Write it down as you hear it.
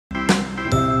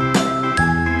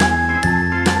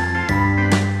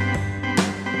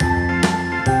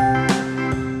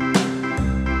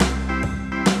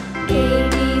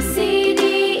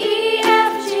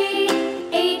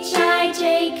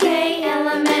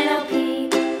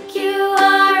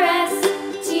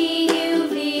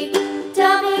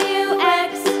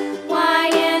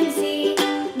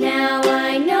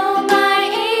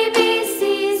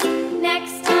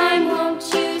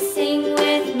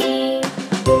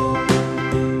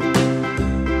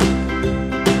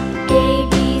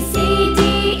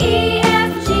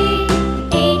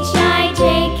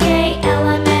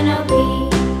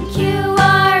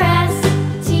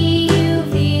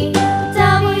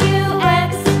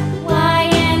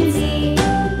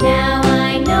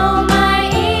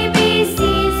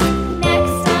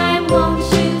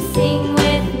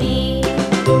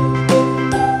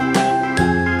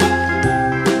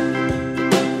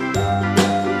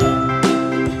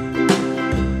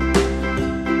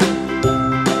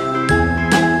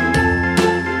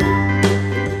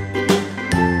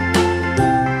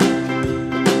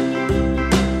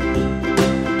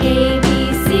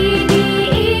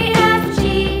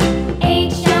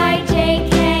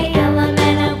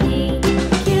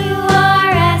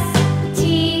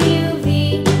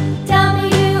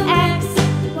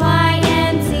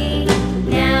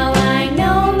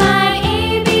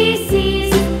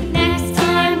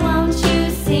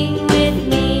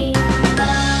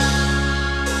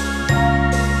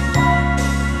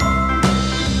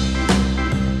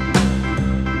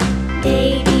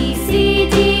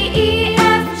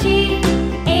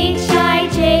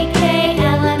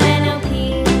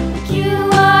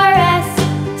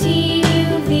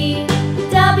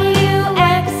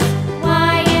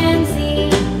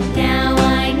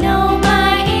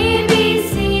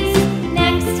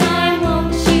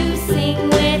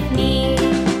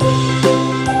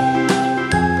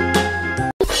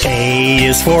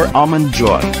is for Almond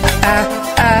Joy.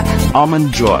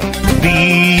 Almond Joy.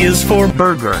 B is for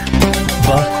Burger.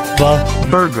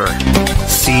 Burger.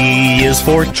 C is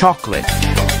for Chocolate.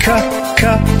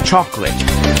 Chocolate.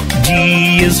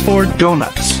 D is for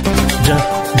Donuts.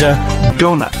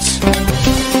 Donuts.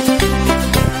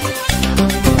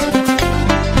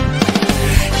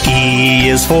 E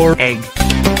is for Egg.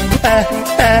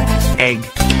 Egg.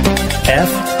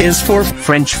 F is for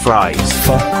French fries.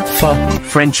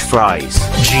 French fries.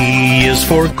 G is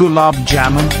for Gulab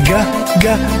jamun.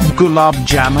 Gulab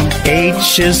jamun.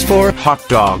 H is for Hot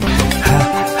dog.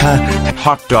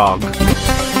 Hot dog.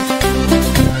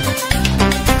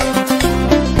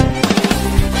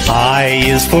 I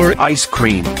is for Ice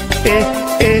cream.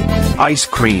 Ice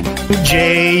cream.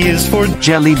 J is for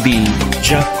Jelly bean.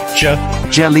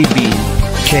 Jelly bean.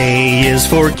 K is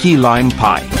for Key lime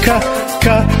pie.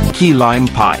 Key lime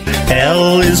pie.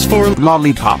 L is for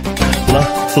Lollipop.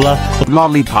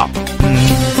 Lollipop.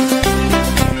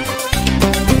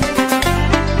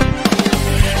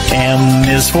 M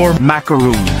is for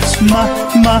Macaroons.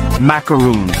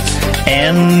 Macaroons.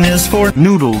 N is for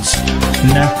Noodles.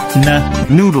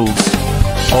 Noodles.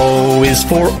 O is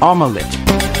for Omelette.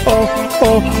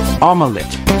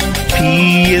 Omelette.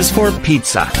 P is for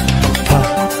Pizza.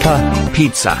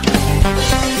 Pizza.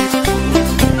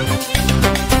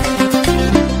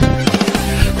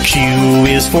 Q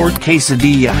is for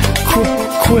Quesadilla.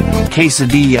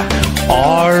 Quesadilla.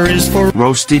 R is for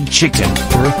Roasted chicken.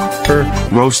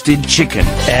 Roasted chicken.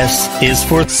 S is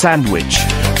for Sandwich.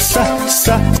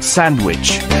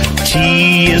 Sandwich.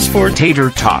 T is for Tater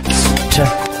tots.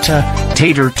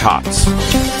 Tater tots.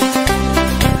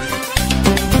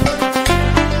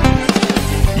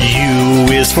 U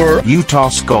is for Utah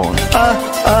scone.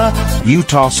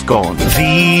 Utah scone.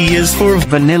 V is for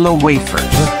Vanilla wafer.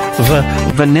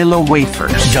 Vanilla wafer.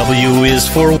 W is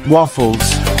for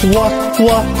Waffles.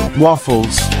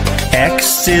 Waffles.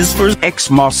 X is for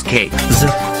Xmas cake.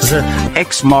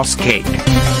 Xmas cake.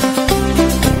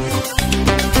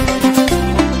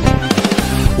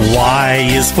 Y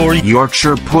is for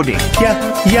Yorkshire pudding.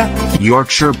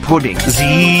 Yorkshire pudding.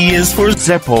 Z is for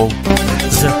Zeppo.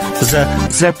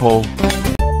 Zeppo.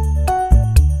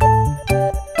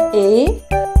 A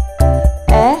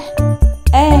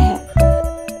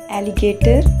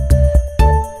alligator.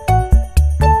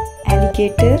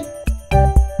 Alligator.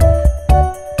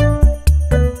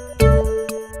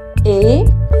 A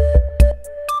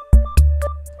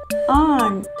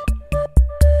aunt.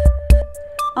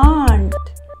 Aunt.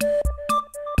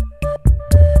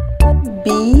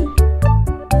 B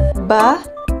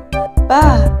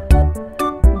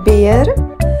bear.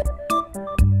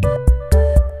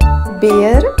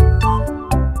 Bear.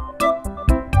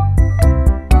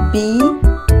 B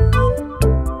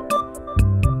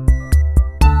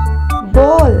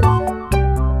ball.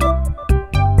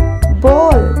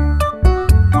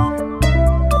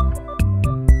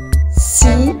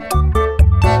 C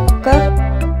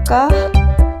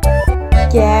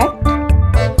cat.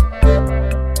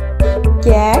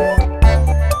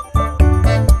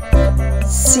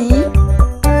 C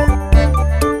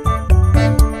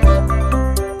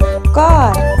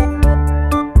car.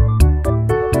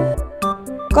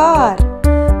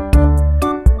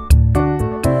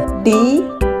 D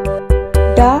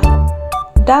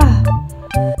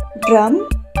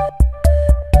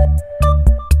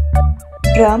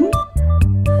drum.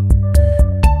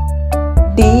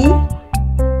 D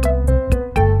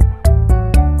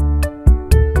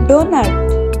donut.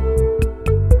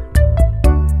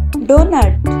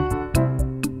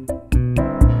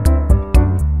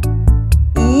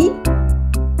 E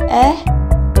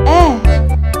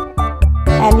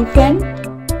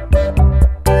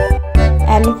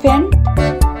elephant.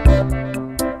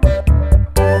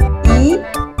 E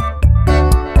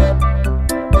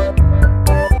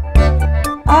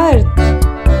earth.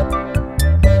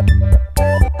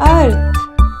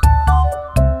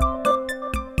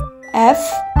 F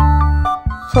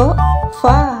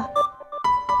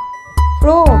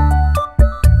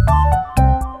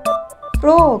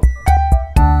frog.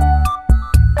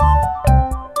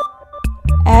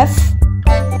 F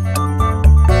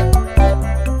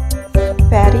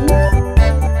fairy.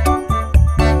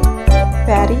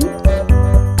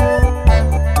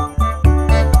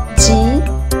 G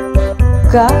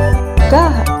glass.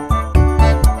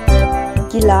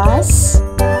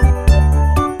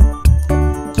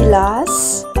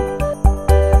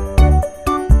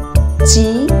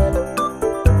 G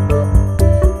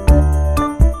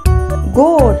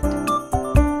goat.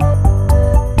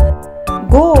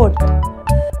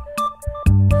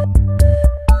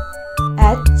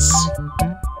 H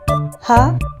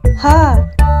ha.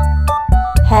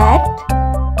 Hat,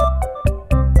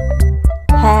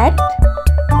 hat.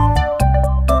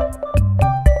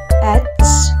 H,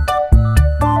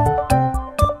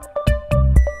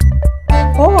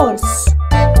 horse,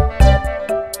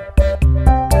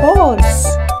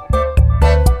 horse.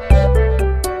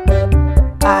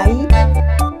 I,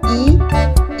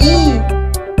 E,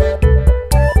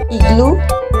 igloo,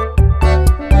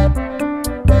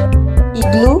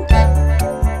 igloo.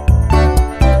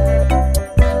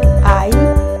 I,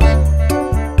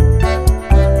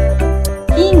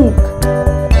 ink,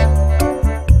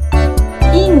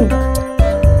 ink.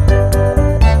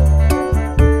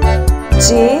 J,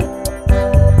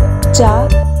 jah,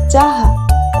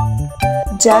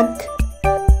 jug,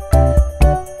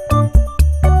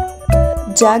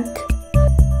 jug.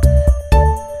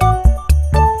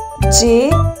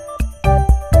 J,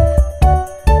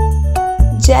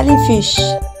 jellyfish,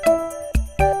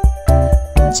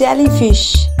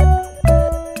 jellyfish.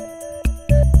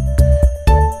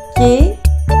 K,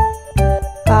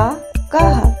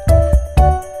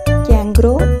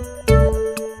 kangaroo,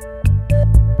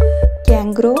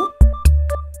 kangaroo.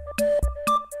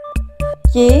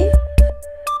 K,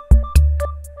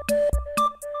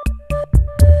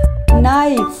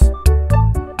 knife,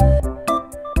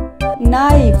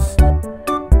 knife.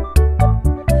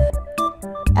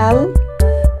 L,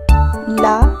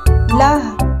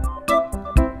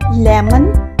 lemon,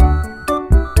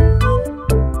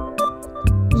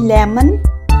 lemon.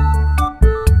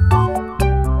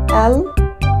 L,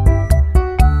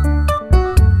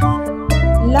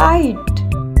 light,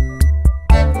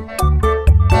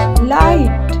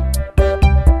 light.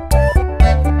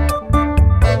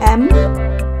 M,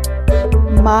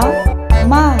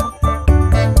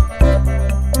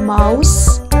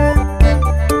 mouse,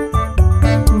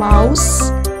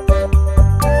 mouse.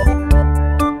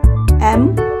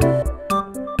 M,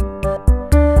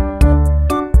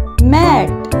 mat,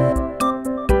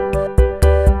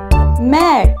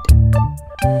 mat.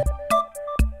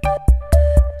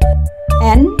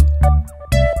 N,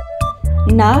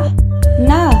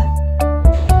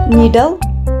 needle,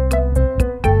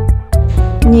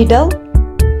 needle.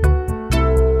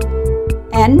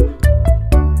 N,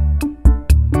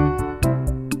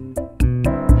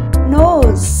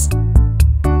 nose,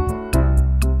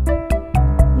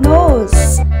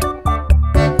 nose.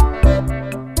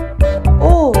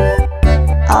 O,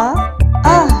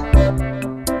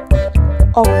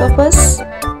 octopus,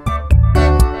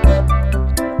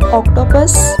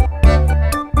 octopus.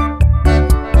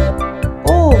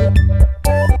 O,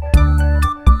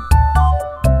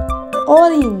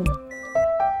 orange,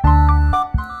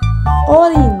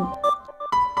 orange.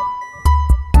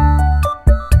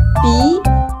 P,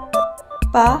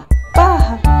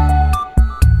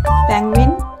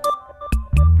 penguin,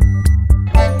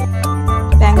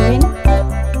 penguin.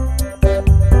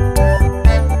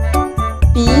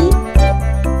 P,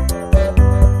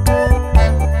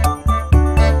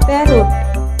 parrot,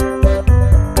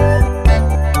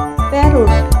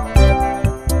 parrot.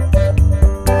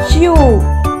 Q,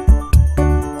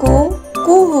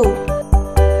 kuhu,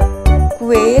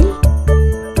 quail,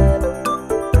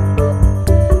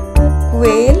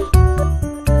 quail.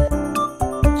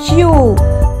 Q,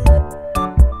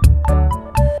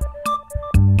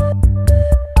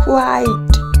 quiet,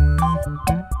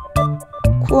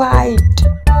 quiet.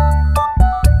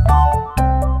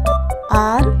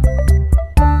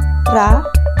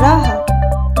 R,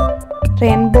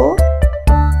 rainbow,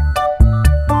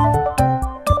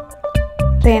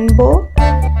 rainbow.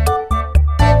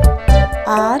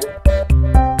 R,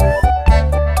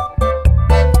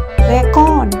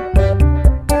 raccoon,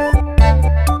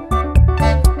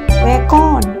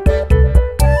 raccoon.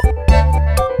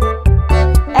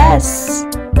 S,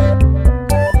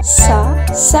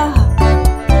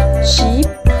 sheep,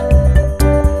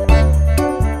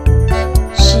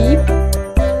 sheep.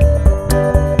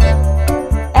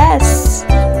 S,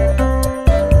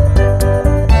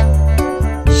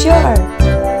 shirt,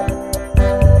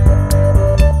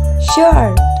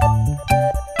 shirt.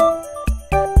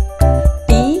 T,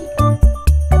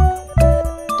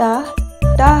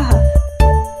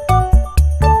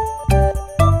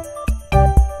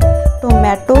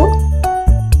 tomato.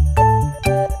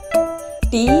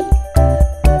 T,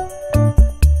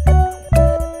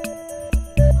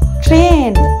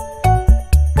 train,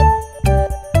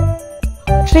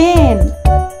 train.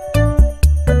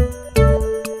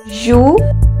 U,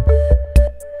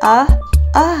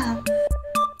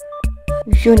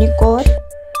 unicorn,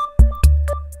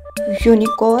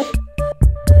 unicorn.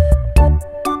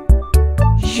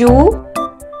 U,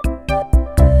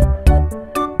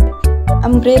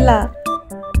 umbrella,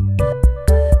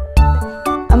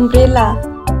 umbrella.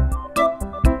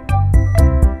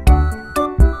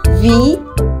 V,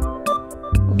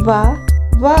 vah,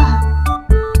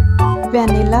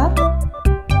 vanilla,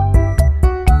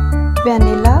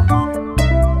 vanilla.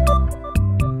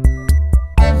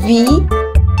 V,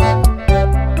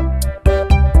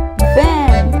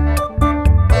 van,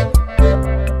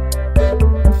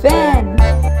 van.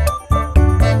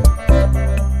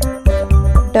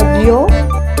 W,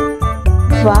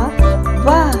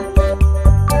 wah,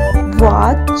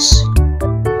 watch,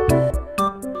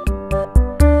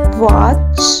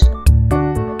 watch.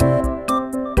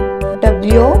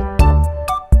 W,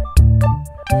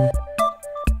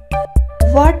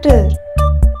 water,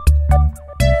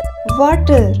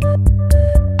 water.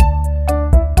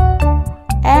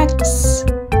 X,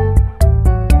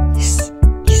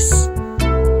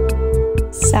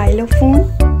 xylophone,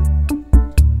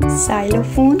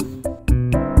 xylophone.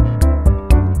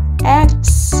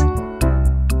 X,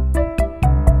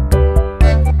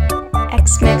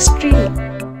 X-Max tree,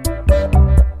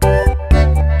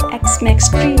 X-Max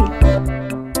tree.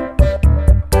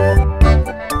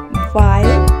 Y,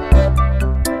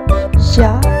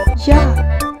 shark,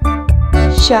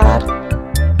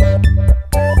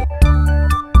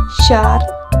 shark.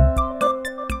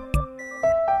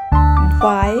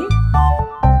 Y,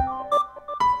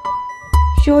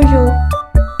 yo-yo,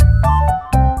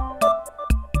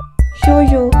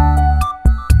 yo-yo.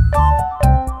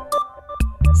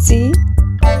 Z,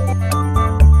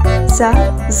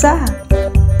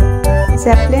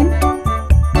 zeppelin,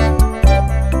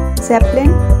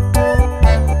 zeppelin.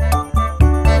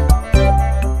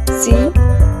 Z,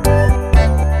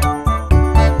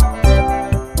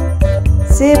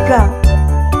 zebra,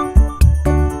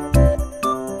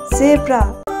 zebra.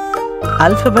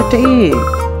 Alphabet A.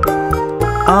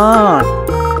 Ant.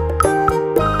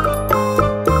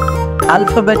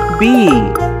 Alphabet B.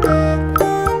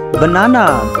 Banana.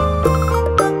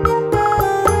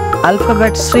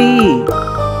 Alphabet C.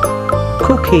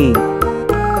 Cookie.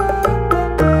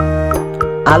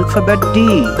 Alphabet D.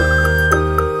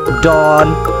 Doll.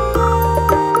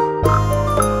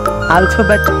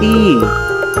 Alphabet E.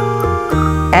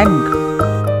 Egg.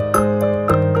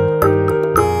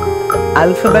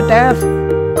 Alphabet F.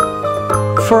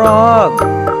 Frog.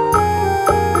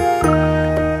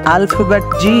 Alphabet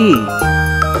G.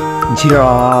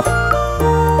 Giraffe.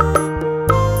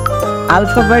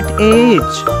 Alphabet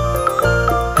H.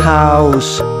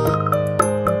 House.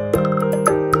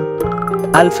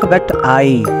 Alphabet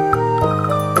I.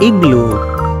 Igloo.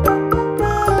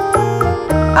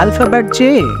 Alphabet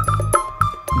J.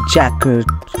 Jacket.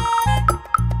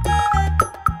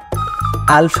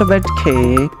 Alphabet K.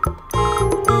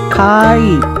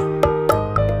 Kite.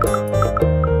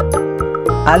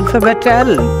 Alphabet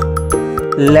L.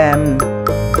 Lamb.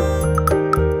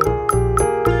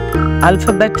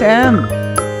 Alphabet M.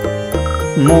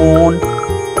 Moon.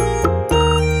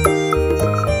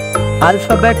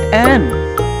 Alphabet N.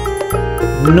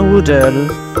 Noodle.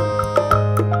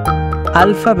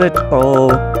 Alphabet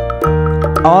O.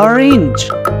 Orange.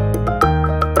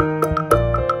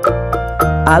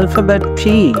 Alphabet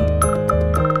P.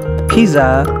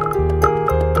 Pizza.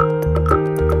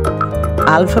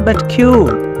 Alphabet Q.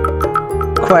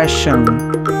 Question.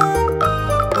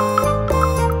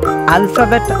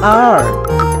 Alphabet R.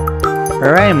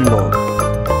 Rainbow.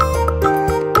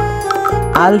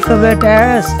 Alphabet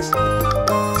S.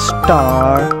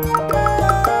 Star.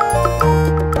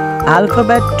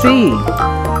 Alphabet T.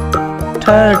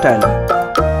 Turtle.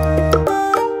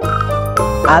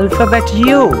 Alphabet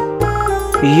U.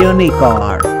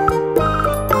 Unicorn.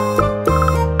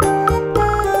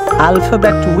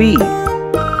 Alphabet V.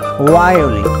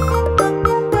 Violin.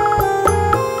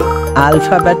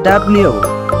 Alphabet W.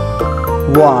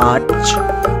 Watch.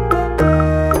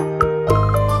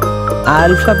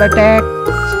 Alphabet X.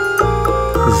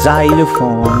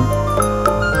 Xylophone.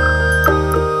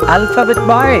 Alphabet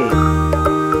Y.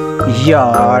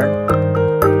 Yard.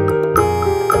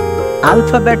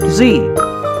 Alphabet Z.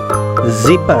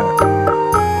 Zipper.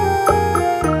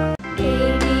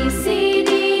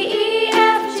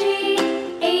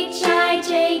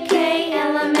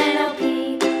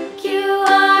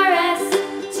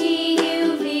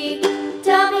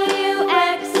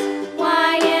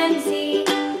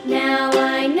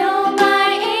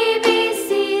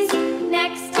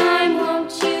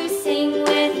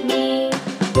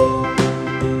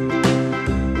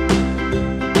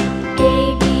 A,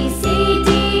 B, C, D,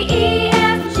 E,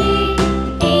 F, G,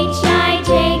 H, I,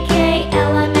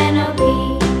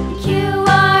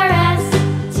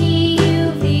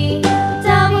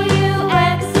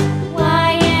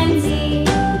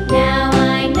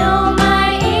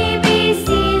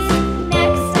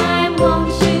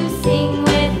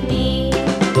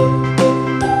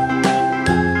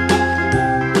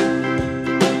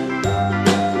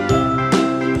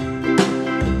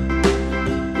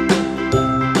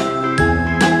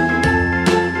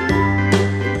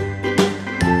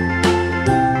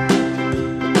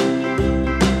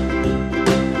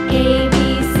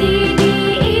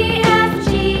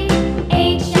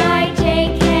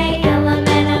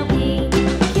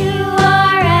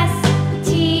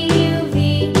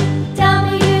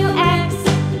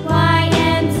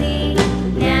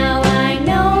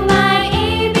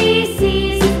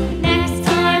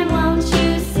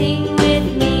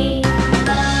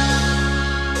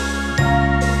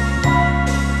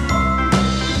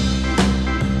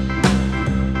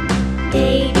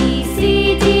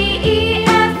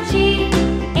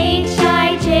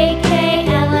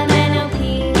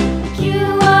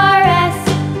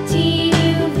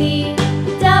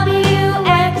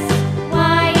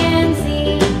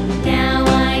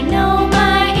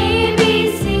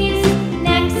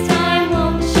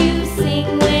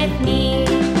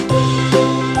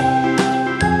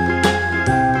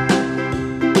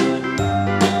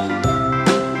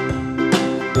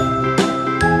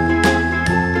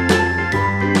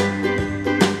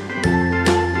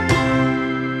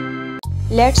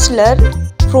 Let's learn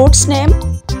fruits name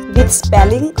with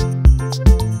spelling.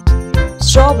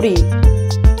 Strawberry,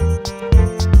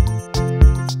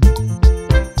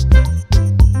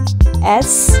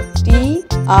 S-T-R-A-W-B-E-R-R-Y,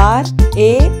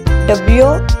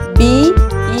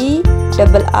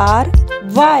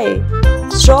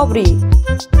 strawberry.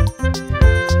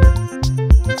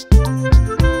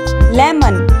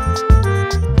 Lemon,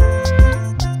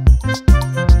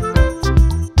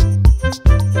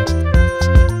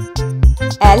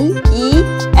 L-E-M-O-N,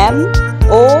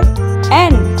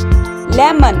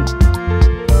 lemon.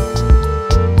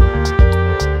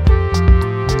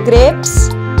 Grapes,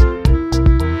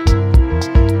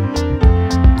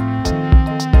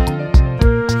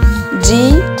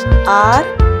 G-R-A-P-E-S,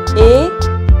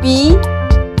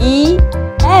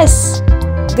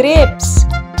 grapes.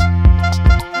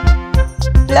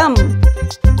 Plum,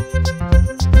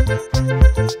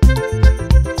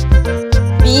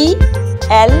 P-L-U-M,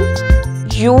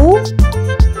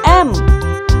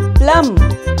 plum.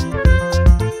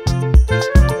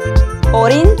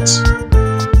 Orange,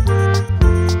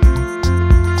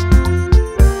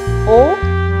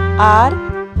 O-R-A-N-G-E,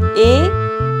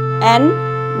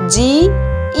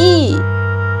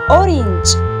 orange.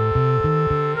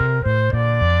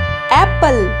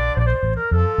 Apple,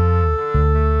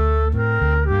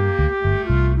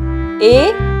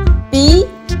 A-P-P-L-E,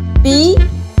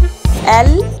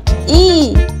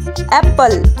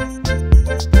 apple.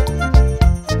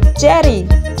 Cherry,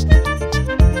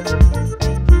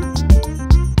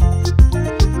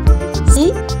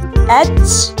 C-H-E-R-R-Y,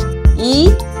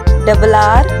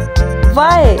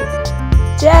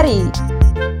 cherry.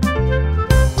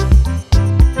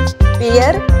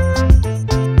 Pear,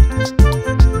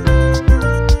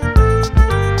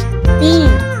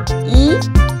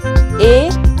 P-E-A-R,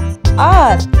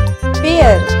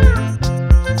 pear.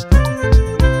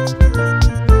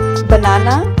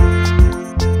 Banana,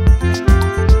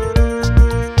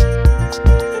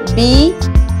 B-A-N-A-N-A,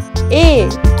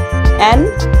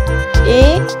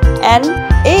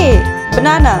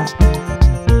 banana.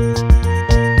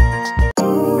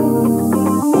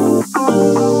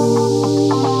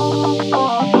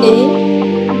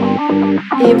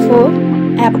 A for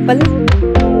apple,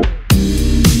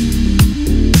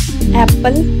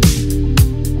 apple.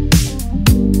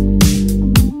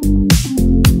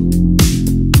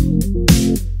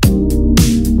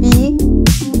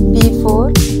 B for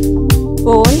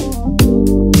ball,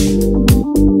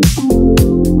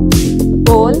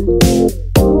 ball.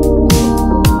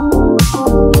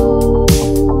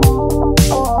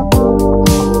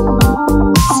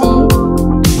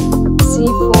 C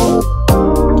for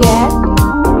cat,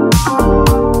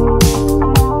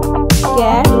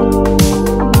 cat.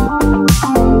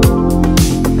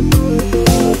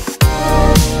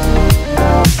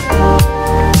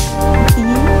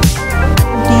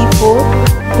 D for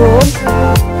dog,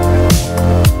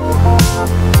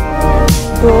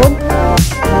 dog.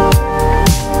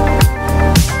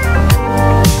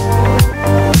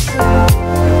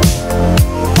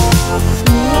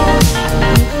 E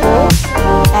for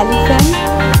elephant,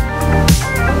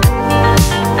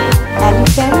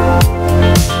 elephant.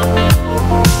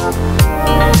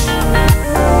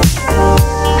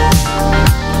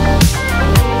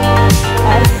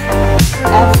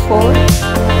 F for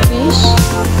fish,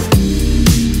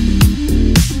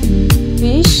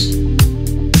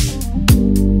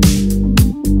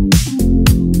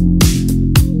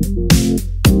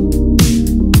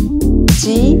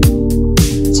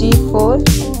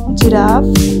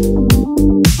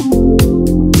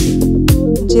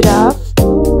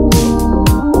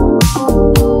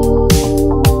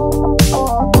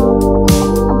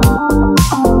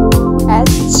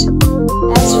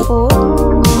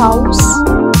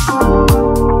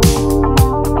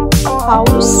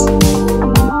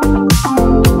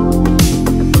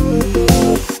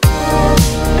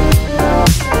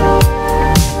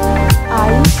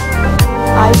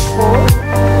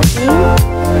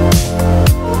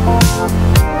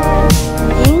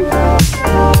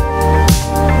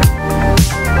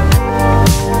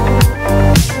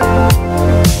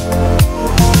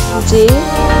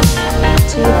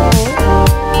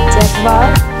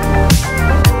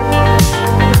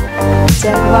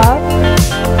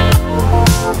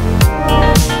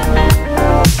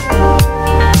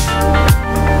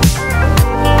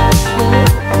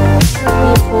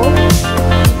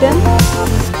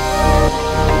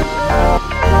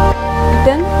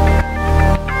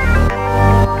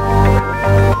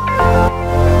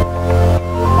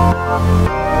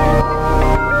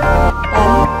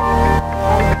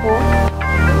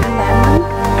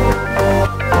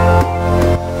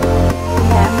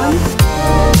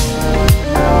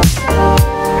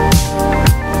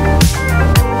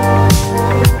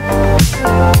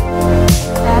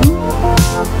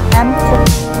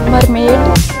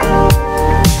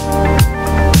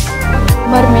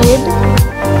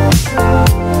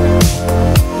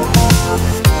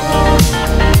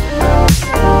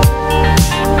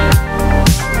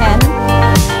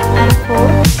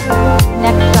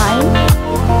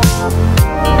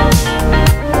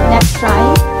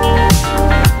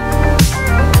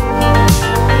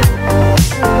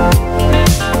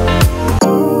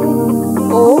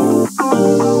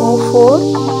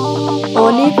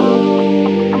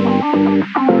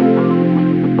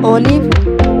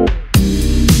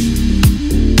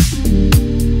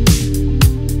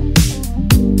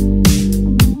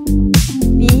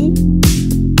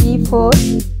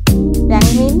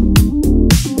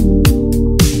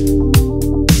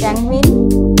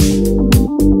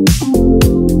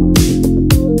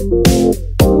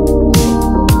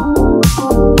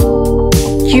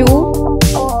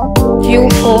 Q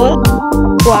for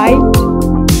quiet,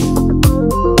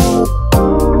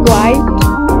 quiet.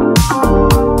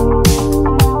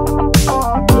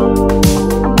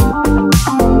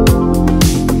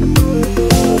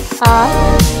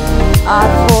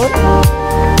 R for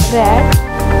red,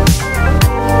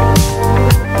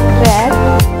 red.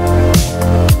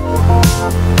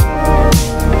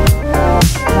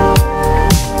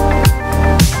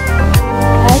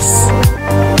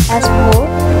 S for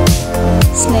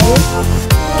snail,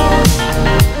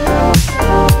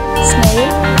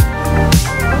 snail.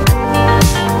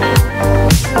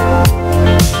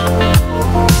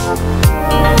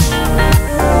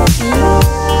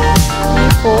 E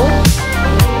for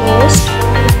roast,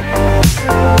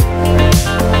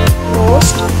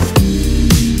 roast.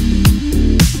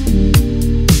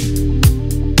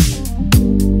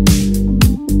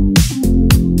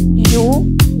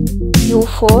 U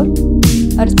for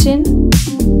urchin,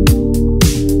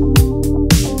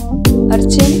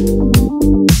 urchin.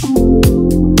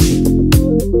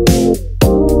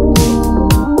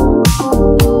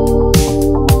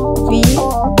 V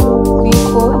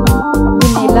for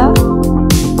vanilla,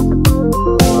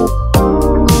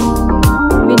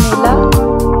 vanilla.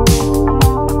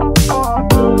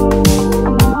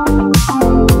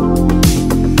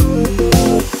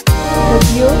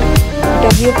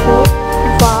 W for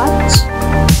watch,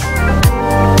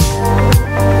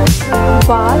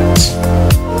 watch.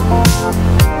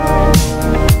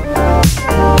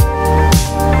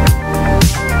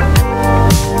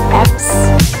 X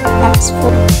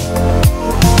for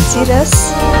cirrus,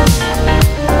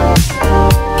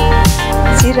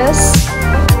 cirrus.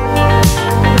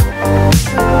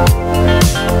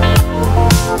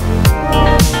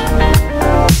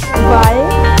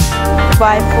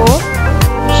 Y for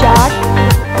shark,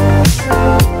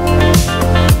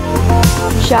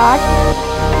 shark.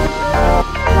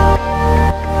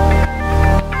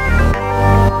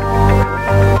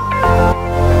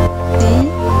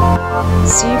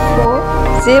 Z for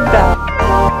zebra,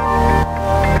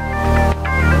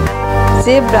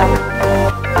 zebra.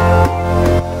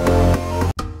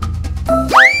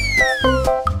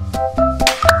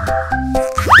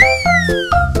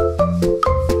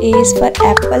 A is for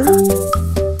apple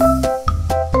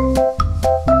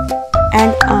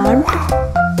and ant.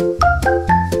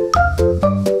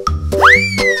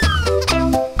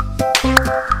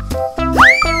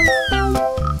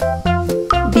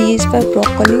 B is for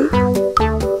broccoli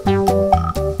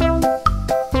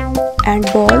and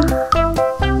ball.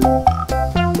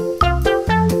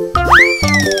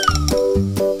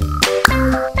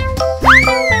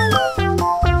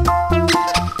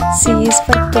 C is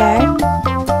for cat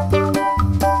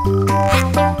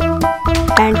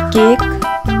and cake.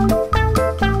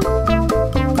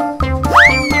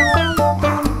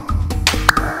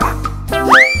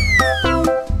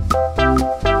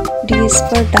 D is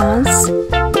for dance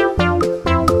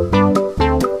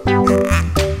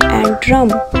and drum.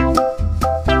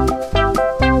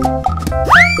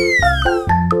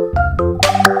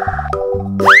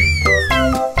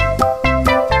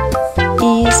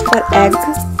 E is for egg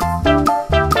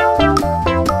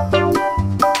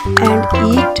and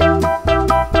eat.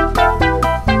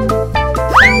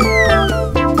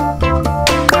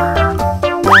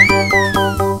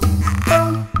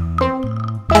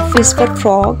 F is for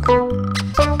frog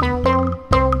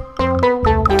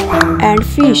and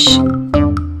fish.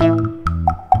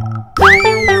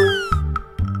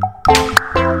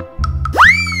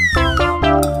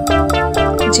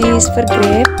 G is for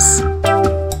grapes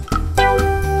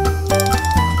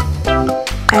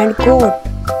and goat.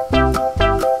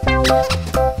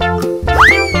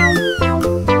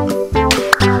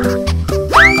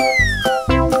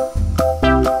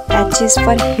 H is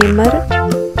for hammer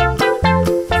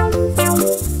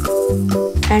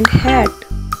and hat.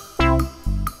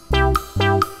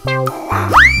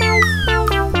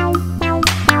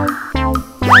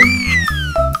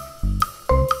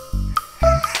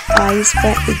 I is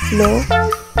for igloo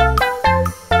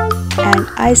and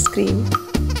ice cream.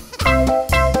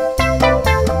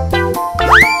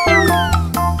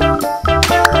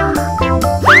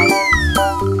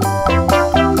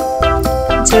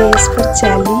 J is for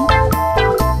jelly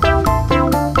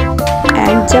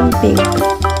and jumping.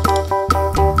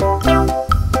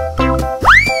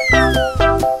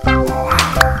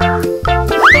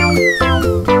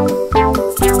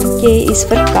 K is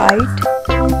for kite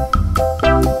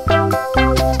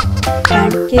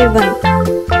and K1.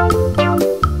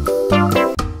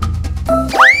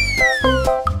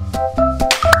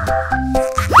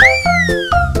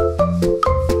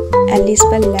 L is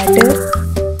for ladder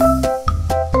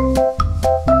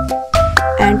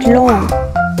and and long.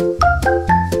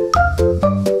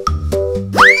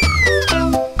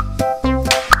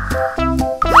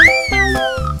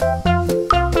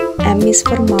 M is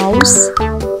for mouse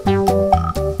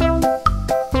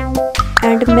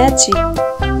and magic.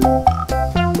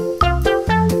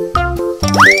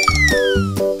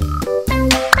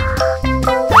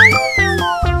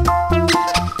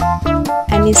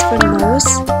 N is for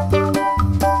nose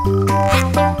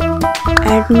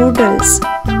and noodles.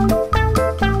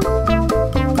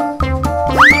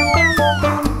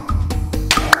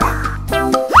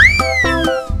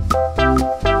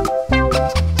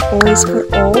 O is for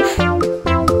off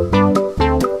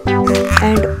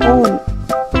and on.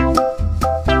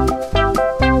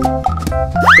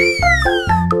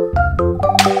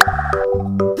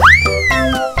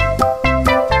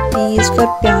 P is for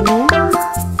piano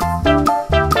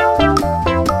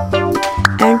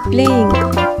and playing.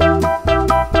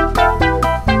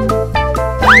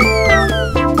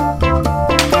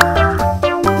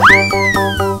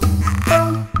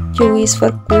 Q is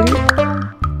for quilt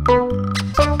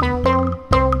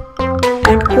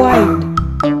and quiet.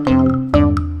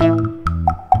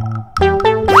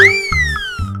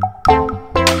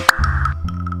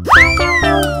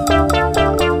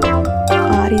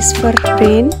 R is for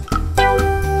rain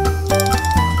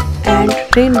and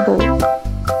rainbow.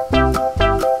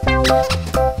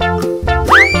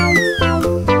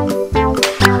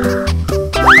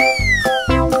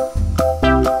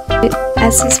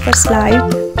 S is for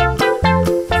slide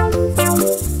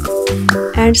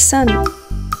and sun.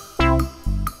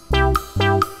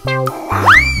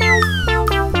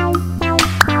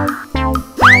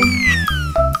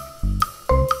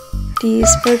 T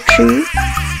is for tree,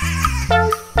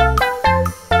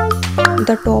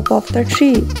 the top of the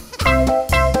tree.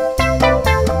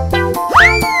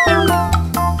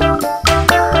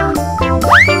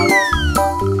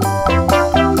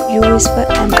 U is for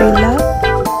umbrella,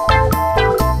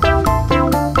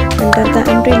 under the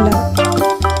umbrella.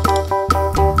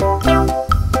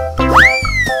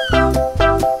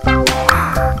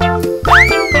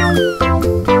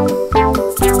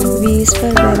 V is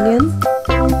for valiant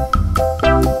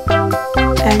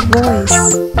and voice.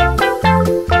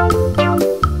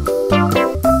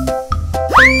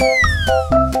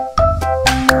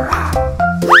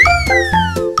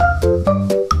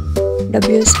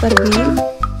 W is for wheel,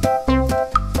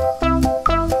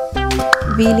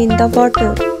 wheel in the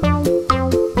water.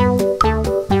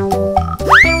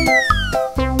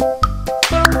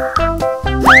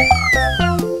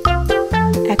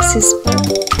 X is for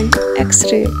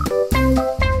X-ray,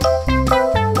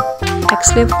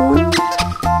 X-ray phone.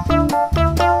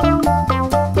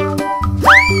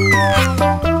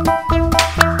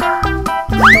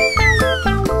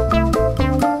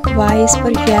 Y is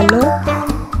for yellow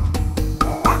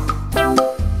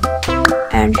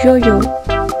and yo-yo.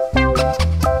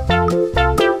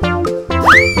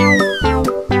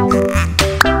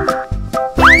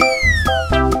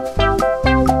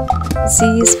 Z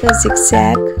is for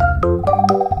zigzag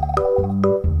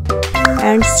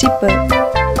and zipper.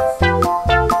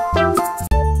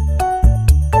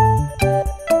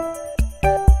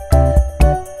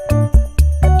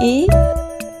 E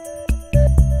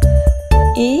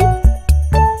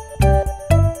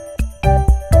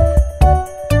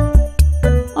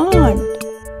aunt,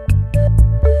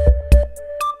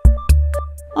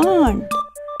 aunt,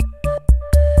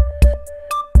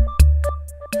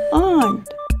 aunt.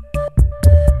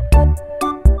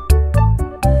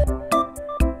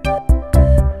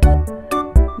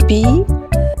 B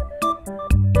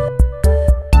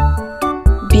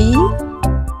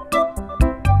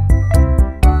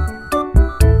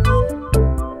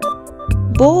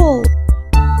ball,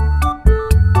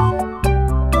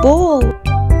 ball,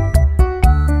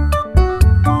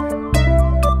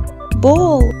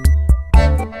 ball.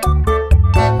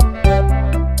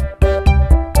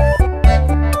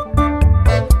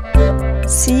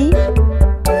 C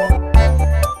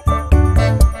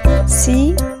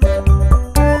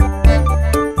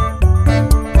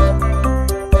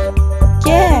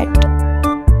cat,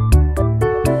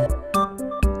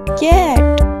 cat,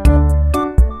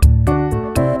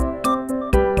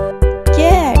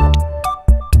 cat.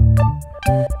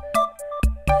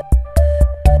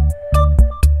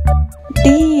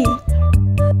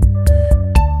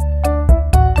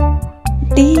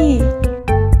 D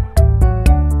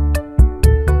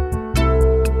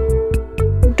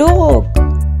dog,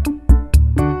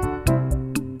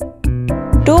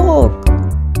 dog,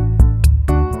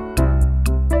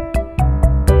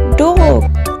 dog.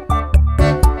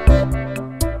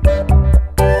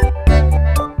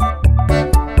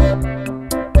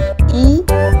 E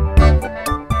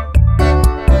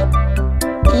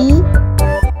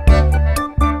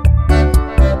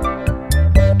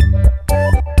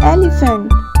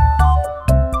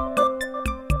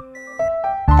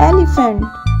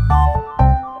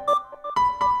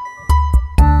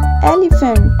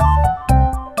elephant.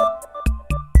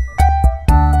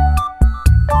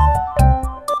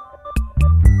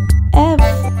 F.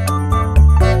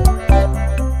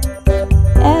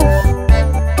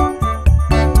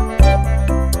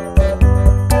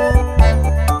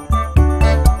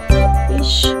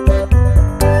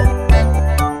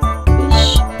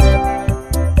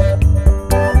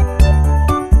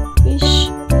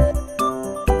 Fish.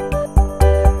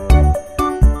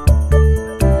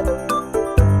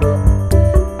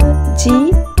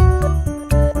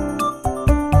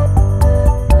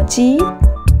 G.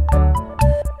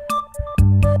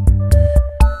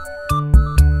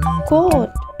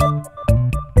 Coat.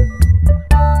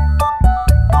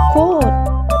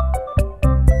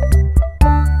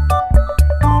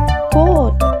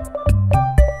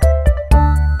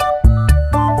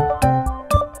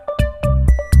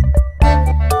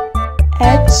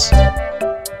 H.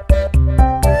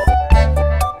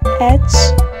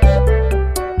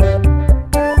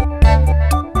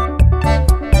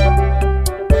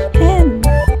 Hen.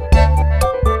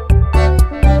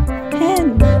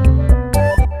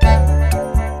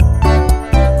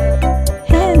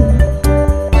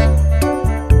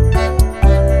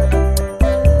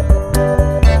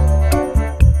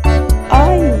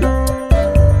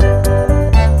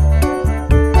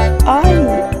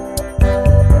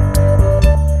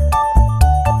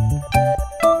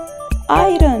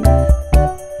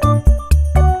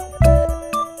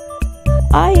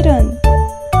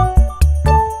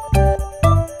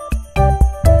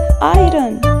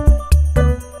 Iron.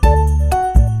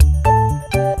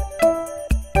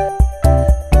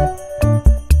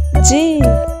 J.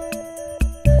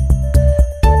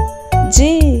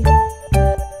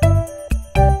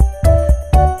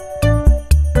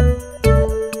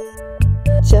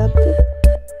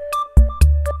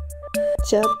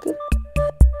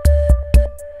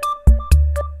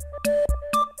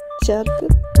 Jug.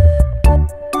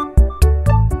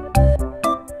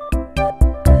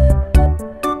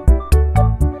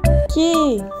 K.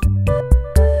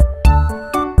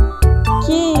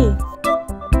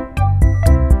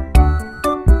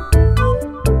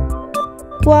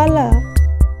 Koala.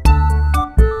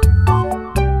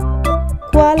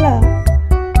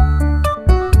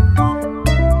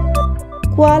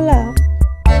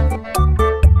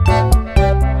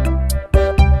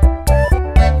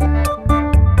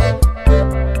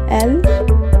 L.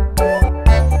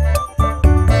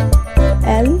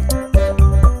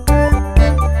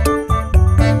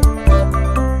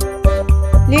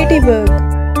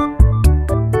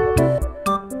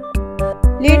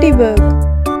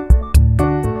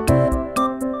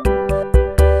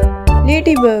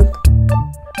 Ladybug.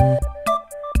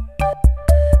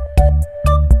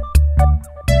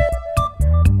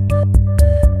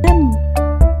 M.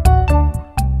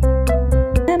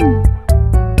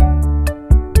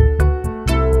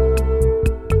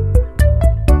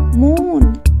 Moon.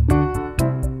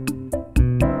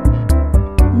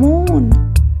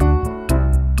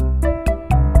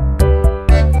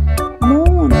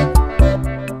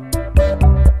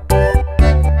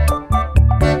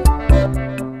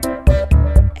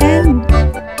 N.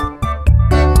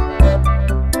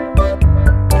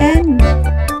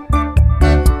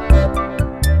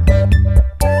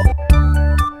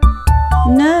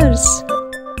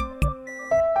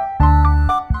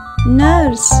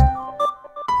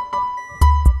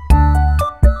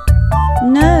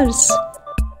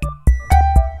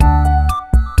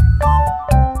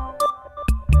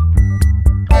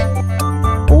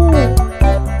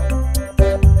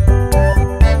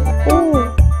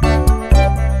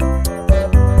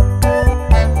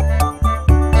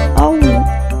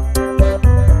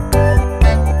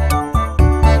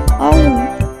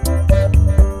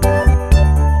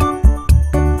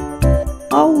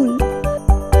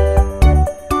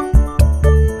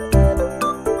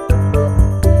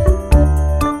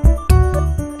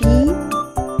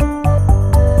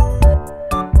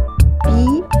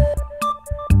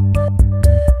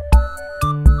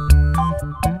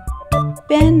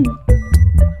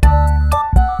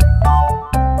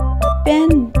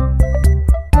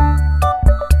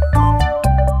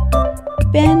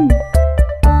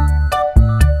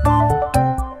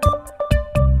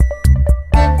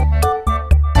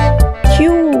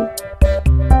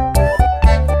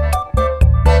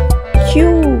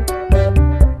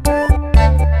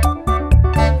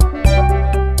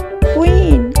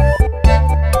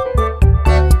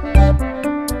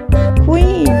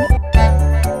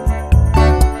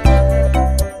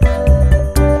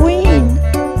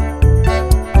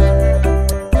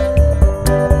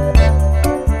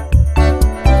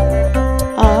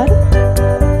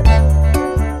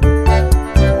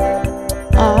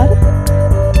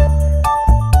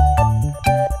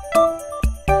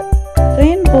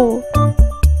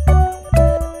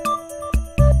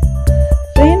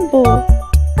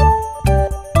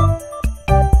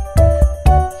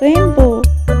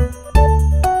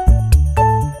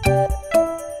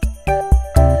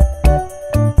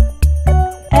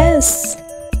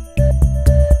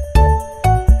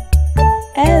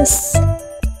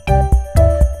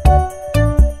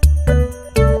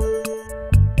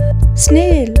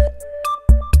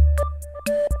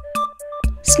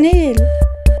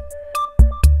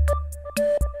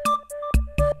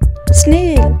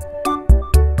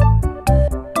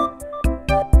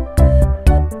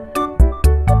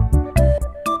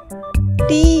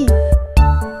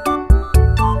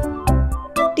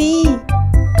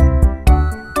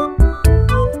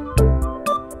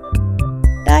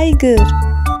 tiger,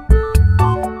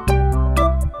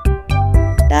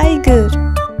 tiger,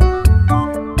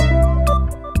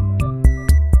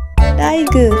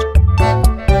 tiger.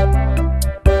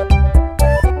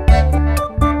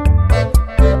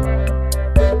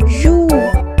 U,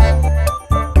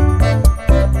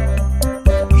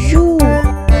 U,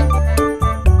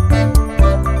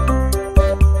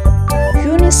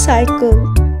 unicycle,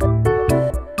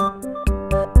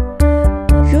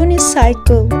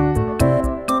 unicycle,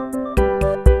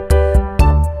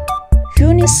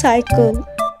 unicycle.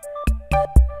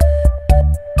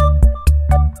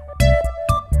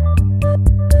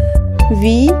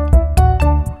 V,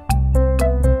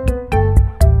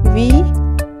 V,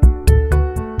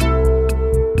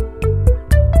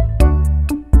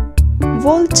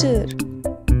 vulture,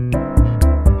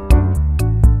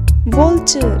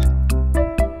 vulture,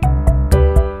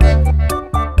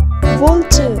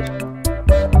 vulture.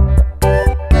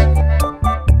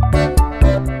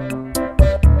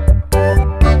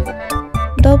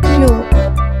 W,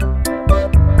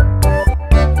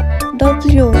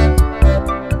 W,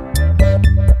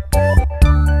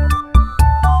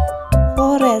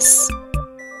 forest,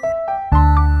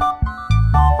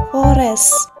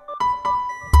 forest,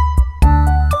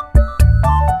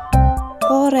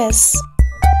 forest.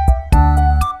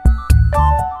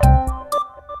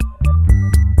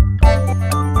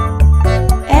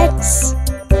 X,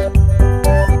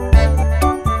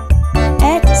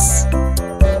 X,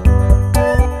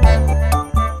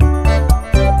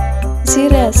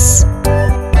 cirrus,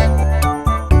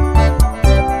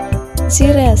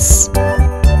 cirrus,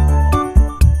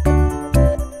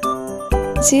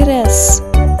 cirrus.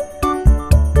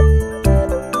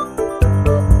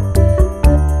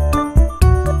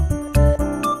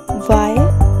 Y,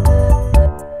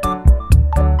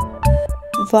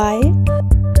 Y,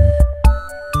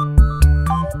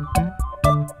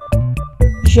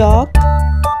 York,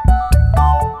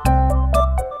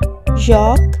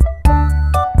 York,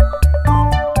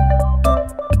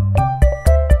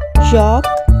 York.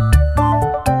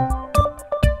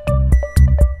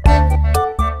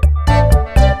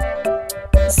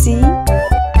 Z,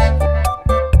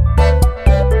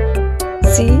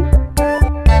 Z,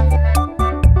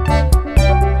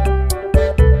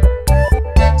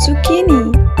 zucchini,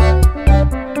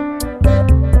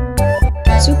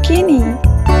 zucchini,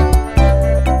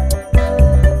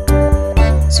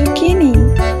 zucchini.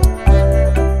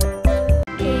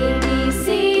 A, B, C,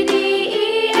 D,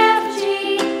 E, F, G,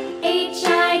 H,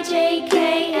 I, J, K,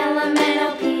 L, M, N, O,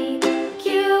 P, Q,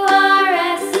 R,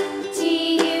 S, T,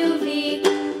 U, V,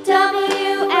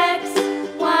 W, X,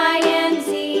 Y, and Z.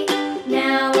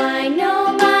 Now I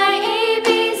know my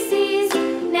ABCs.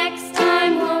 Next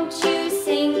time, won't you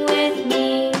sing with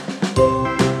me?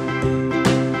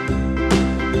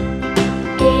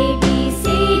 A, B, C,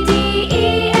 D,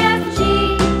 E, F, G,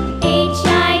 H,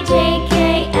 I, J, K,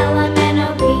 L, M, N, O,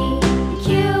 P, Q,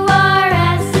 R,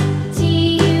 S, T,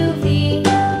 U, V,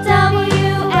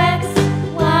 W, X,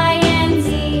 Y, and Z.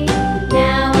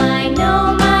 Now I know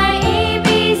my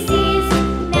ABCs.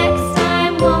 Next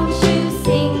time, won't you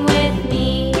sing with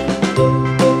me?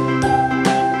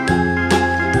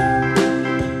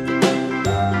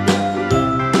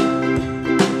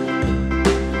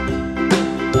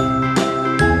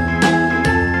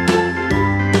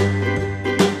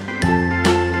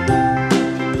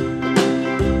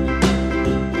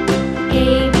 A,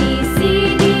 B, C,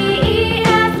 D, E,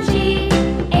 F, G,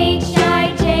 H,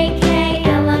 I, J, K,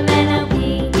 L, M, N, O, P,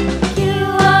 Q,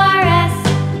 R, S,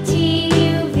 T,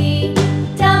 U, V,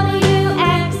 W,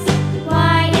 X,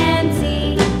 Y, and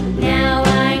Z. Now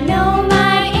I know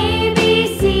my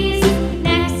ABCs.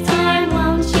 Next time,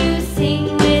 won't you sing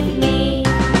with me?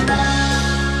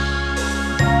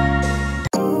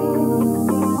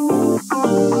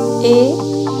 A,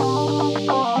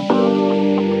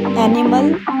 animal.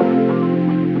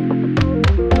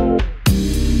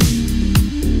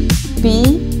 B,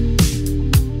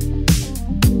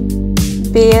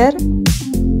 bear.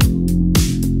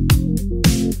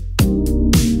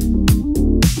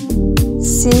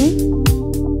 C,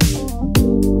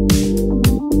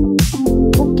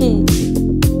 cookie.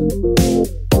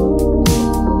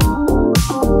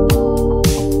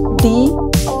 D,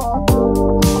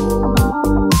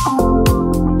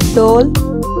 doll.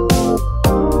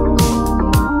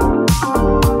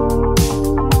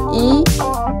 E,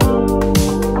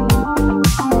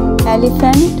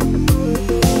 elephant.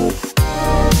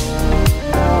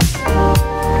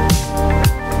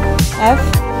 F,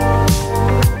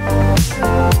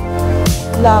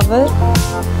 flower.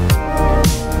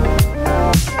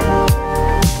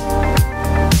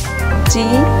 G,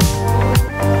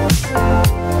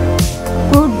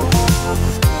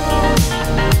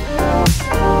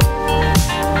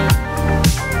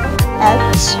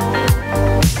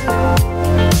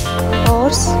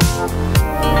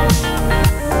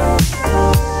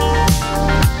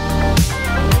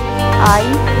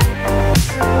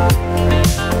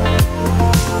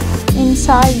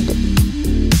 outside.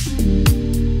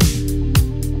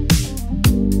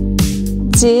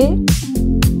 J,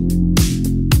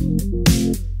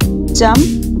 jump.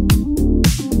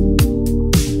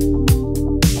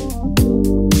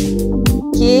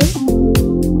 K,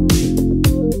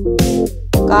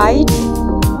 kite.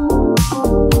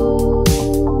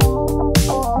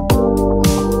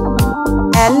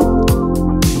 L,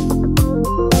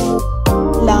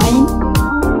 line.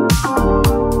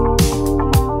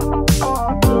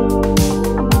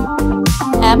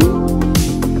 M,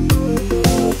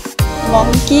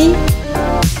 monkey.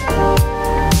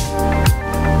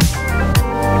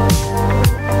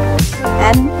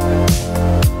 N,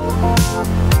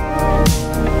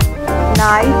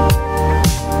 knife.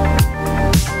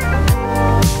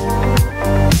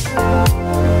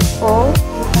 O,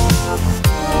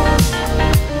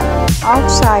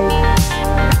 outside.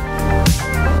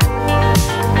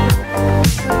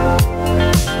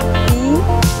 P,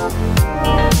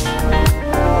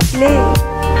 play.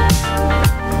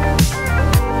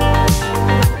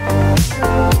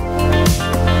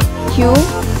 Q,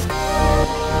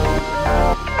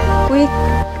 quick.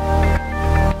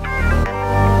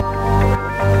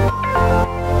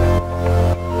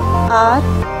 R,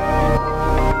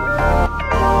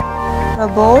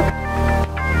 robot.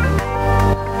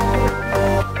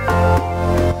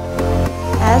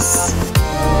 S,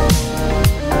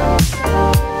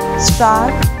 star.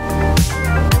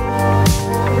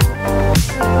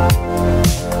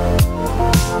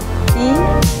 T,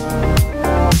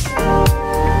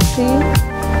 tree.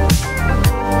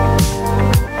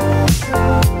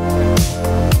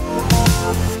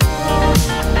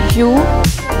 U,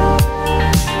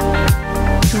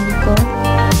 unicorn.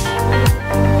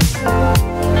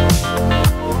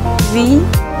 V,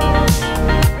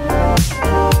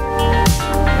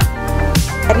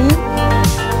 berry.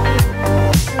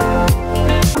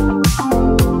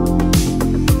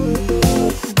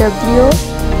 W,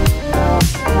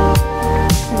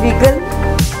 wiggle.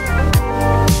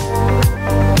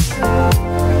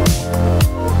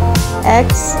 X,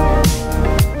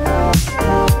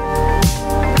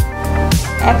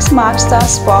 X marks the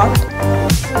spot.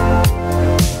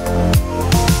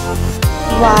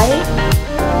 Y,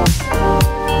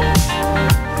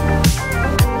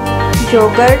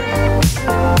 yogurt.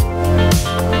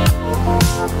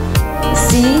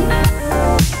 Z,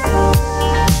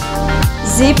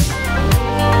 zip.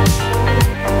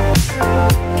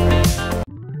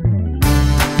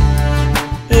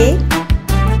 A,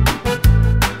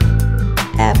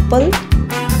 apple.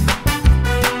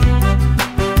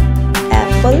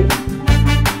 Apple.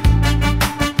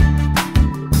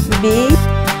 B,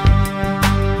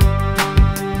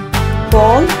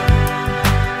 ball.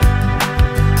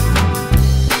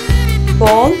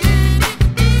 Ball.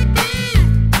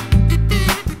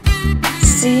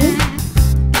 C,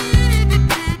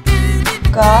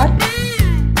 car.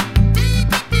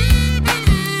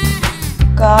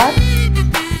 Car.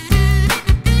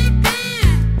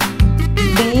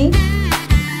 D,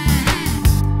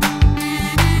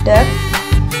 duck.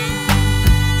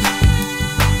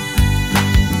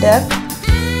 Duck.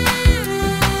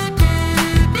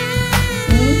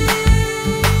 E,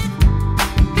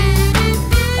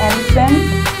 elephant.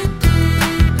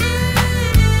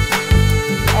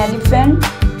 Elephant.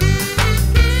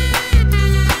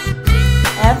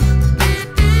 F,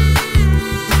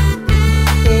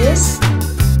 face.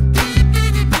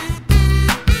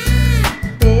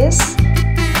 Face.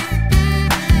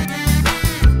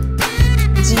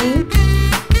 G,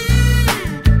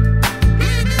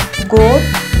 goat.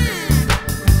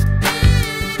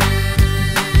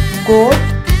 Goat.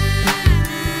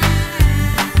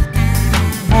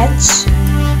 H,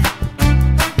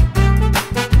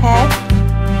 hat.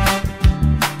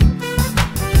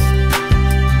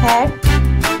 Hat.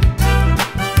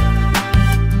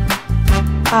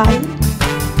 I,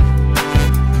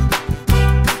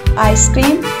 ice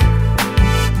cream.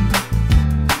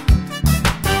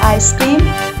 Ice cream.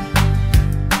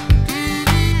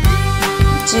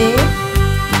 J,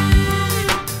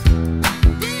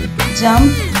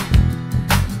 jump.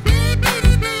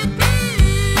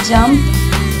 Jump.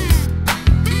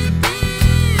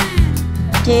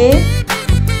 K,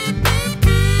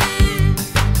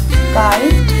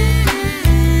 kite.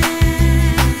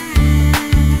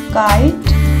 Kite.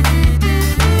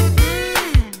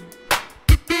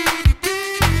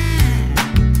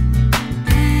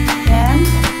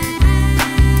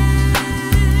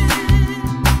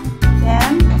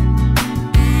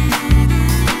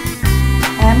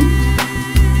 M,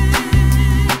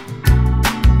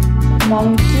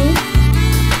 monkey.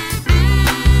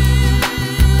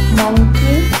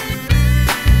 Monkey.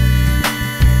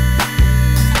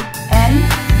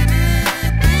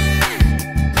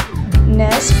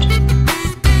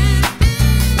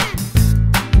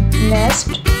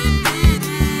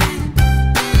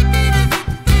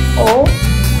 O,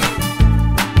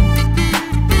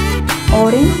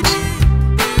 orange,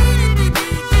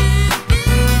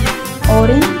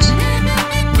 orange.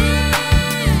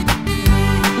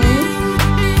 P,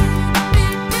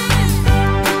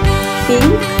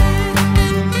 pink,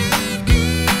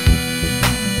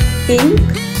 pink.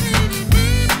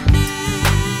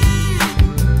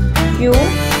 Q,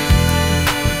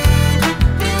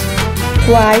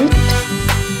 white,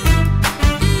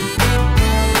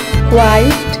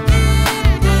 white.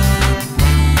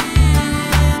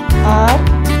 R,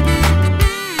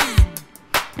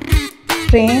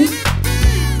 rain,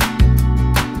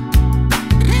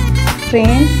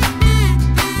 rain.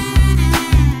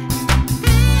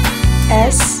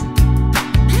 S,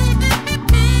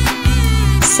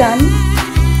 sun,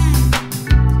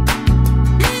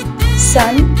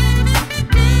 sun.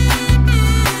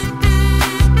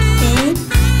 T,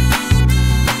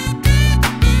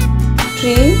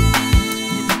 tree,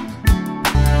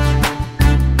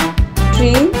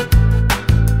 tree.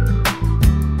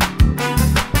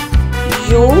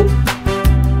 U,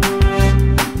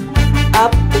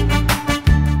 up,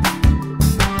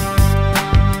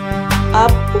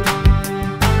 up.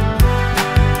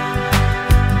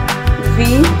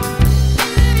 V,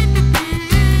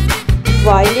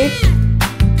 violet,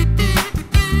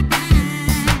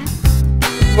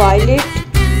 violet.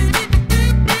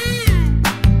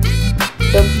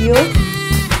 W,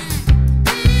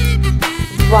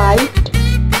 white,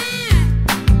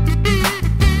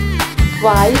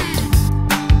 white.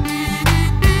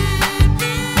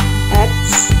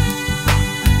 X,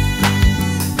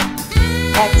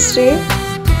 X-ray,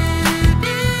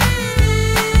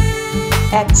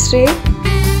 X-ray.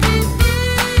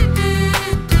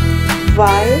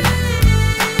 Y,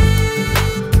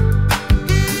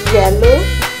 yellow,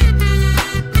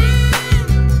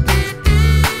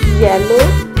 yellow.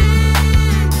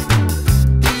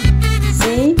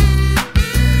 Z,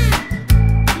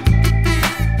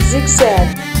 zigzag,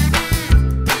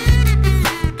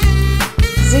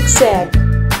 zigzag.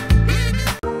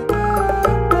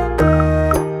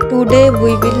 Today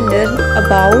we will learn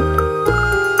about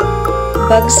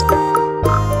bugs.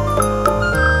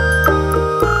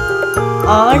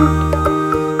 Aunt,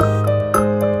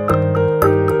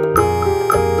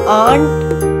 aunt.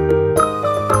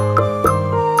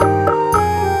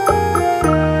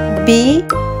 B,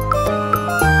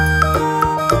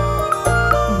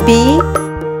 bee,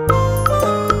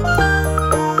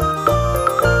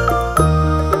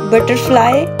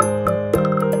 butterfly,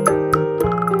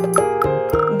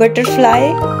 butterfly.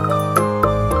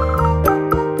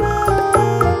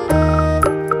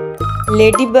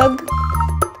 Ladybug,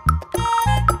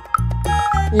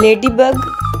 ladybug.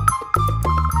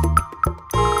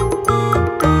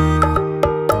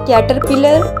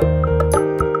 Caterpillar,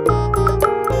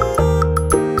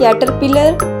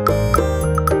 caterpillar.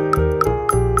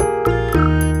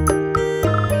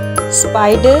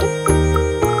 Spider,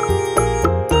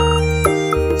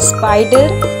 spider.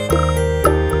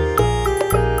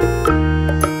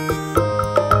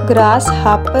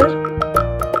 Grasshopper,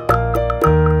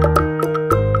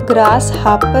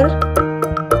 grasshopper.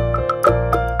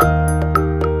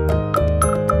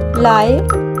 Fly,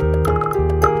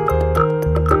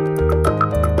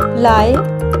 fly.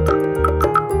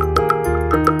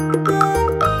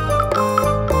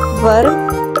 Worm,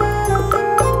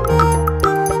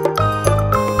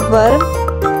 worm.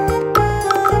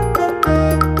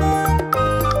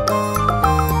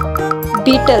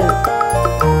 Beetle,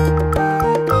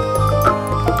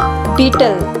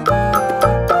 beetle.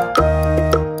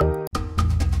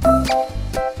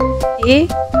 A,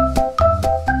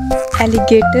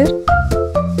 alligator,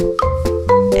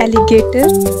 alligator.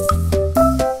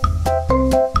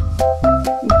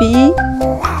 B,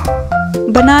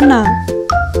 banana,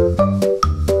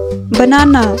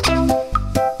 banana.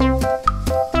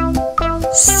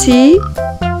 C,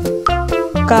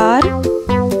 car,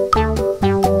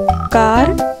 car.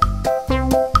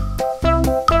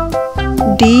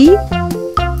 D,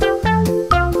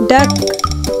 duck,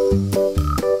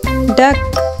 duck.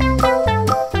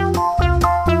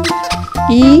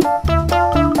 E,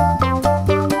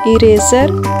 eraser,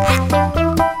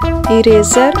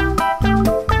 eraser.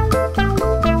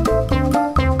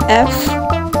 F,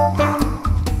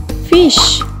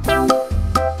 fish,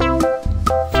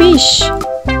 fish.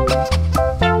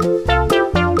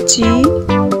 G,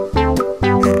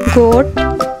 goat,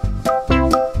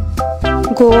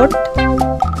 goat.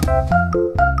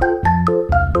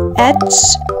 H,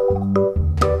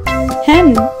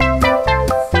 hen,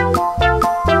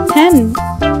 hen.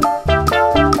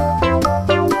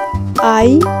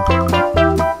 I,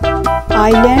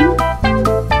 island,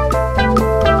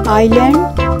 island.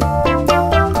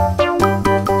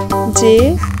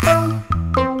 J,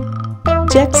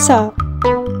 Jaxa,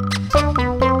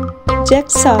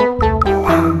 Jaxa.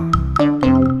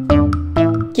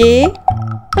 K,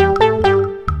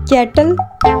 Kettle,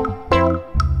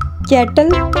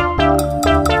 Kettle.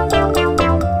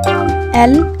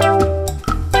 L,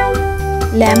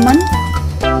 Lemon,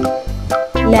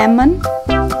 Lemon.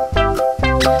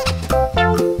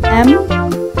 M,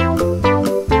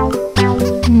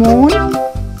 Moon,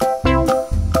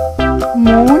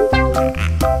 Moon.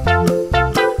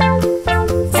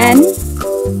 N,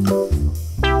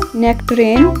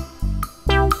 Nectarine,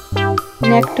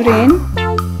 Nectarine.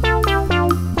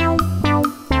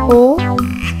 O,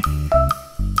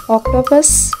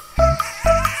 Octopus,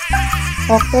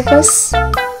 Octopus.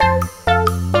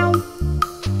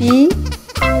 P,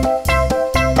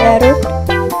 Parrot,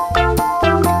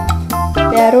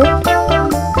 Parrot.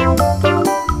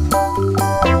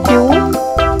 Q,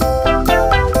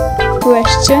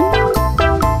 Question,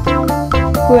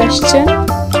 Question.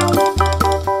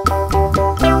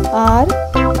 R,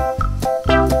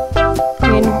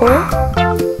 Rainbow,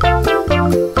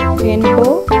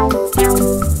 Rainbow.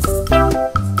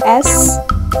 S,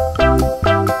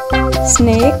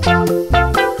 Snake,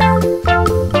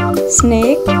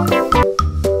 Snake.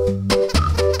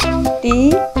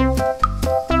 T,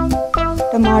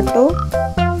 Tomato,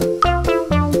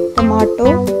 Tomato.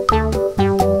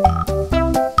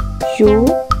 U,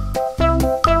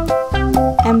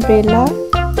 Umbrella,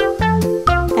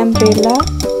 Umbrella.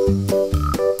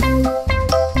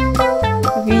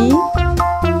 V,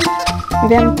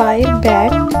 Vampire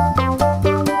Bat,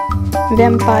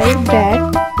 Vampire Bat.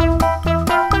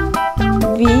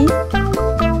 V,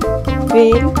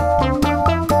 Whale,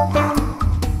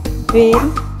 Whale.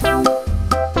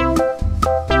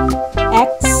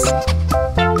 X,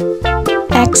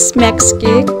 X-Max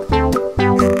Cake,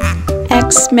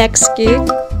 X-Max Cake.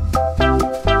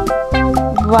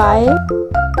 Y,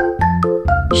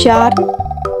 Yarn,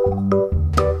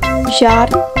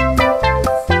 Yarn.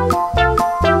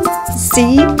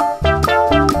 Z,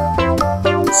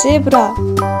 Zebra,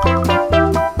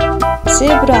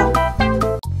 Zebra.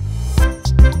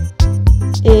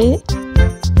 A,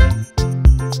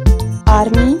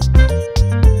 Army,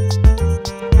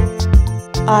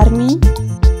 Army.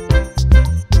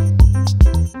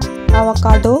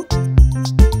 Avocado,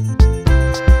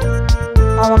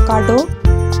 Avocado.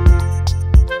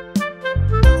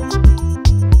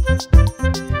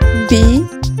 B,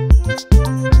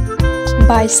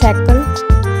 Bicycle,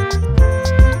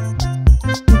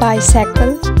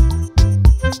 Bicycle.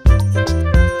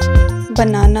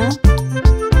 Banana,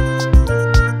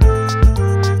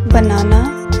 Banana.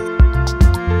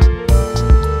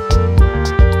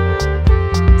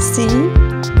 C,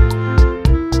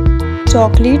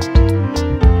 Chocolate,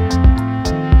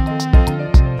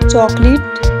 Chocolate.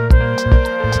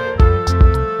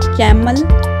 Camel,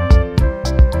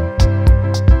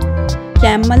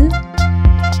 Camel.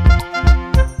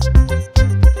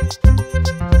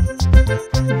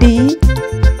 D,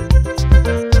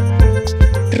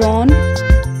 Drone,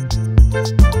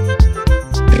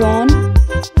 Drone.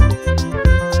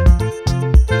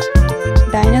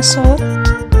 Dinosaur,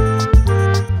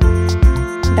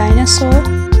 Dinosaur.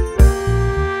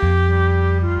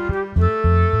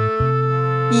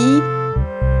 E,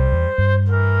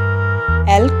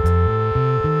 Elk,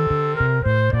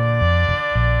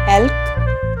 Elk.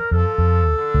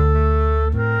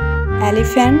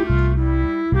 Elephant,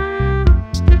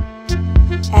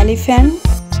 Elephant.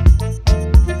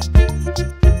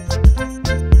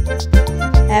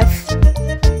 F,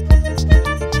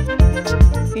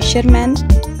 Fisherman,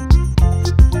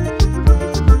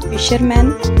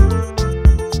 Fisherman.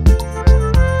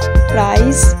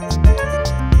 Prize,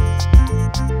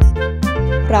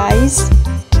 Prize.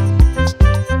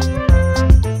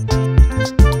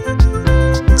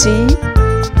 G,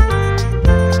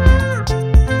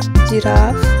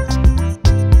 Giraffe,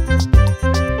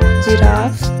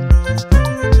 Giraffe.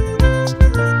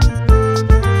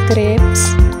 Grapes,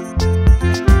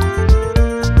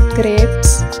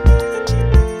 Grapes.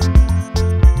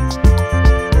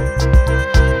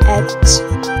 H,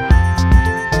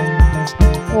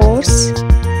 Horse,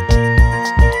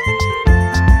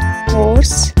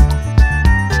 Horse.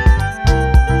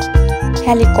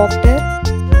 Helicopter,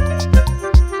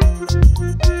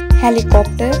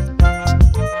 Helicopter.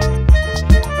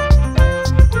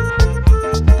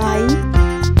 I,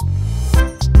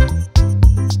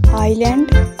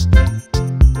 Island,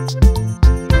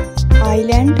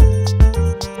 Island.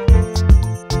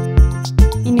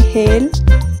 Inhale,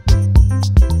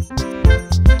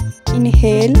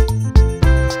 Inhale.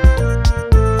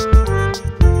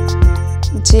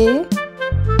 J,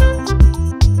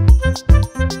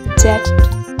 jet,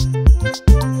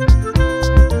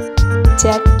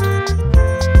 jet,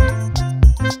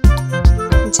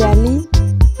 jelly,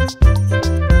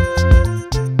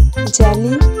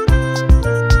 jelly,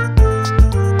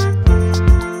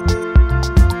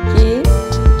 K,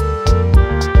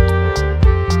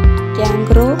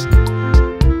 kangaroo,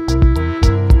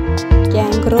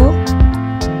 kangaroo,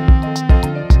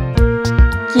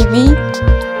 kiwi,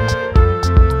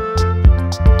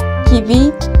 kiwi,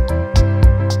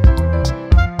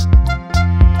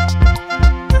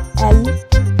 L,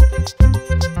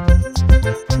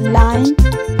 line,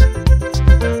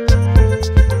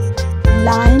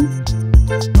 line,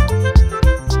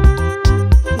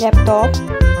 laptop,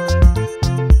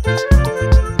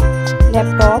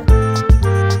 laptop,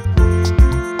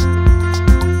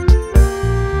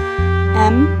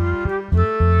 M,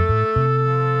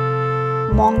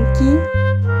 monkey,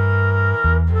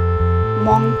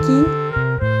 monkey,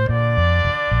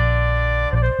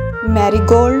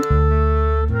 marigold,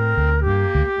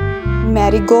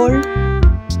 marigold,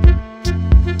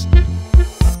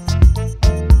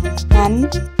 N,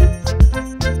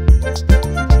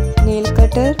 nail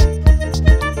cutter,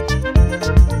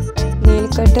 nail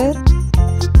cutter,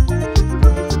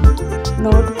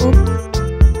 notebook,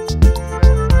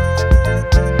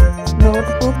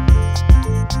 notebook,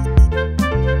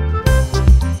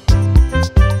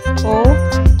 O,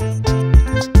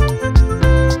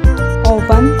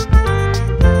 oven,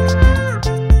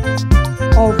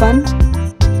 oven,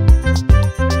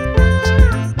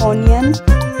 onion,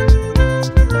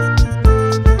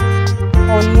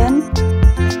 onion,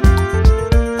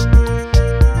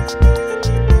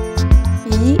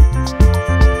 P,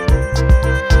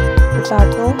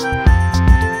 potato,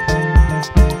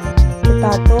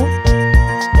 potato,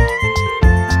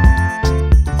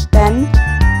 pen,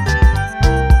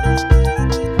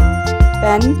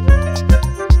 pen,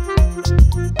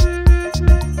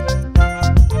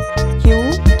 Q,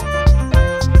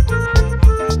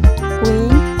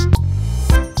 queen,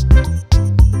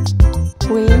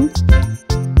 queen,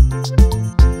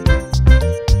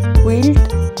 quilt,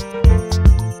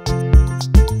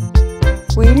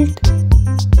 quilt,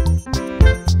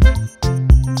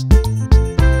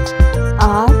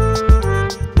 R,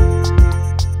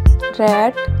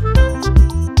 rat,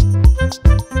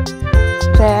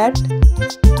 rat,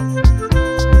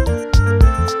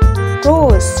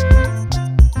 rose,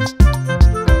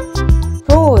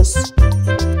 rose,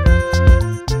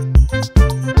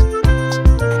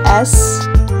 S,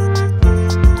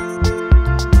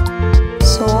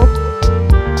 soap,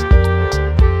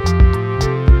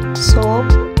 soap,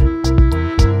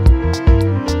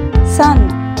 sun,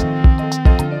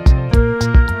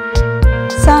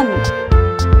 sun,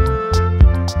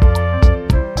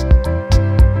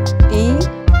 T,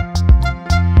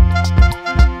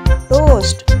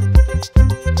 toast,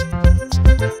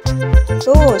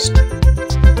 toast,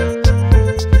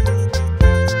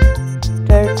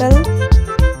 turtle,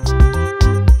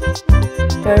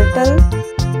 turtle,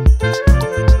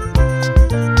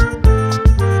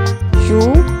 U,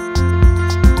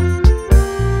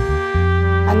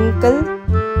 uncle,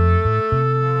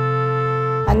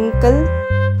 uncle,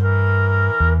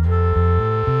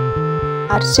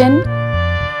 urchin,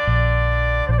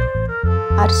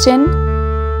 urchin,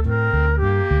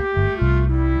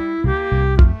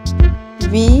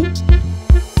 V,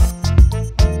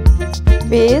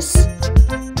 vase,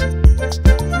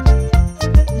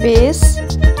 vase,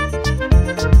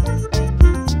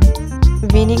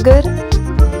 vinegar,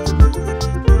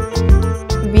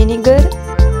 vinegar,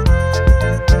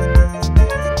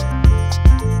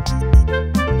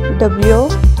 W,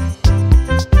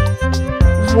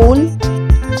 wool,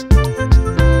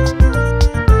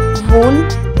 wool,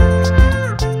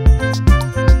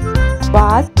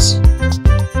 watch,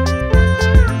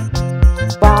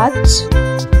 watch,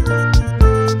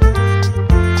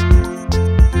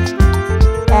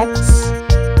 X,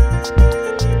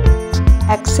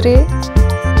 X-ray,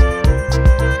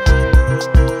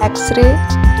 X-ray,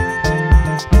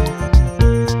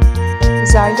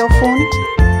 xylophone,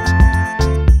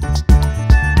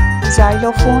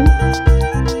 xylophone,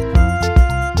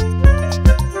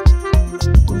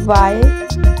 Y,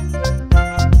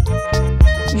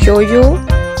 yo-yo,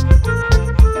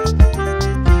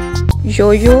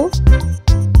 yo-yo,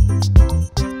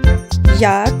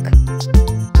 yak,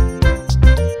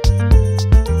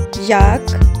 yak,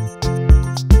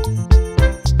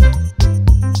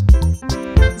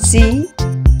 Z,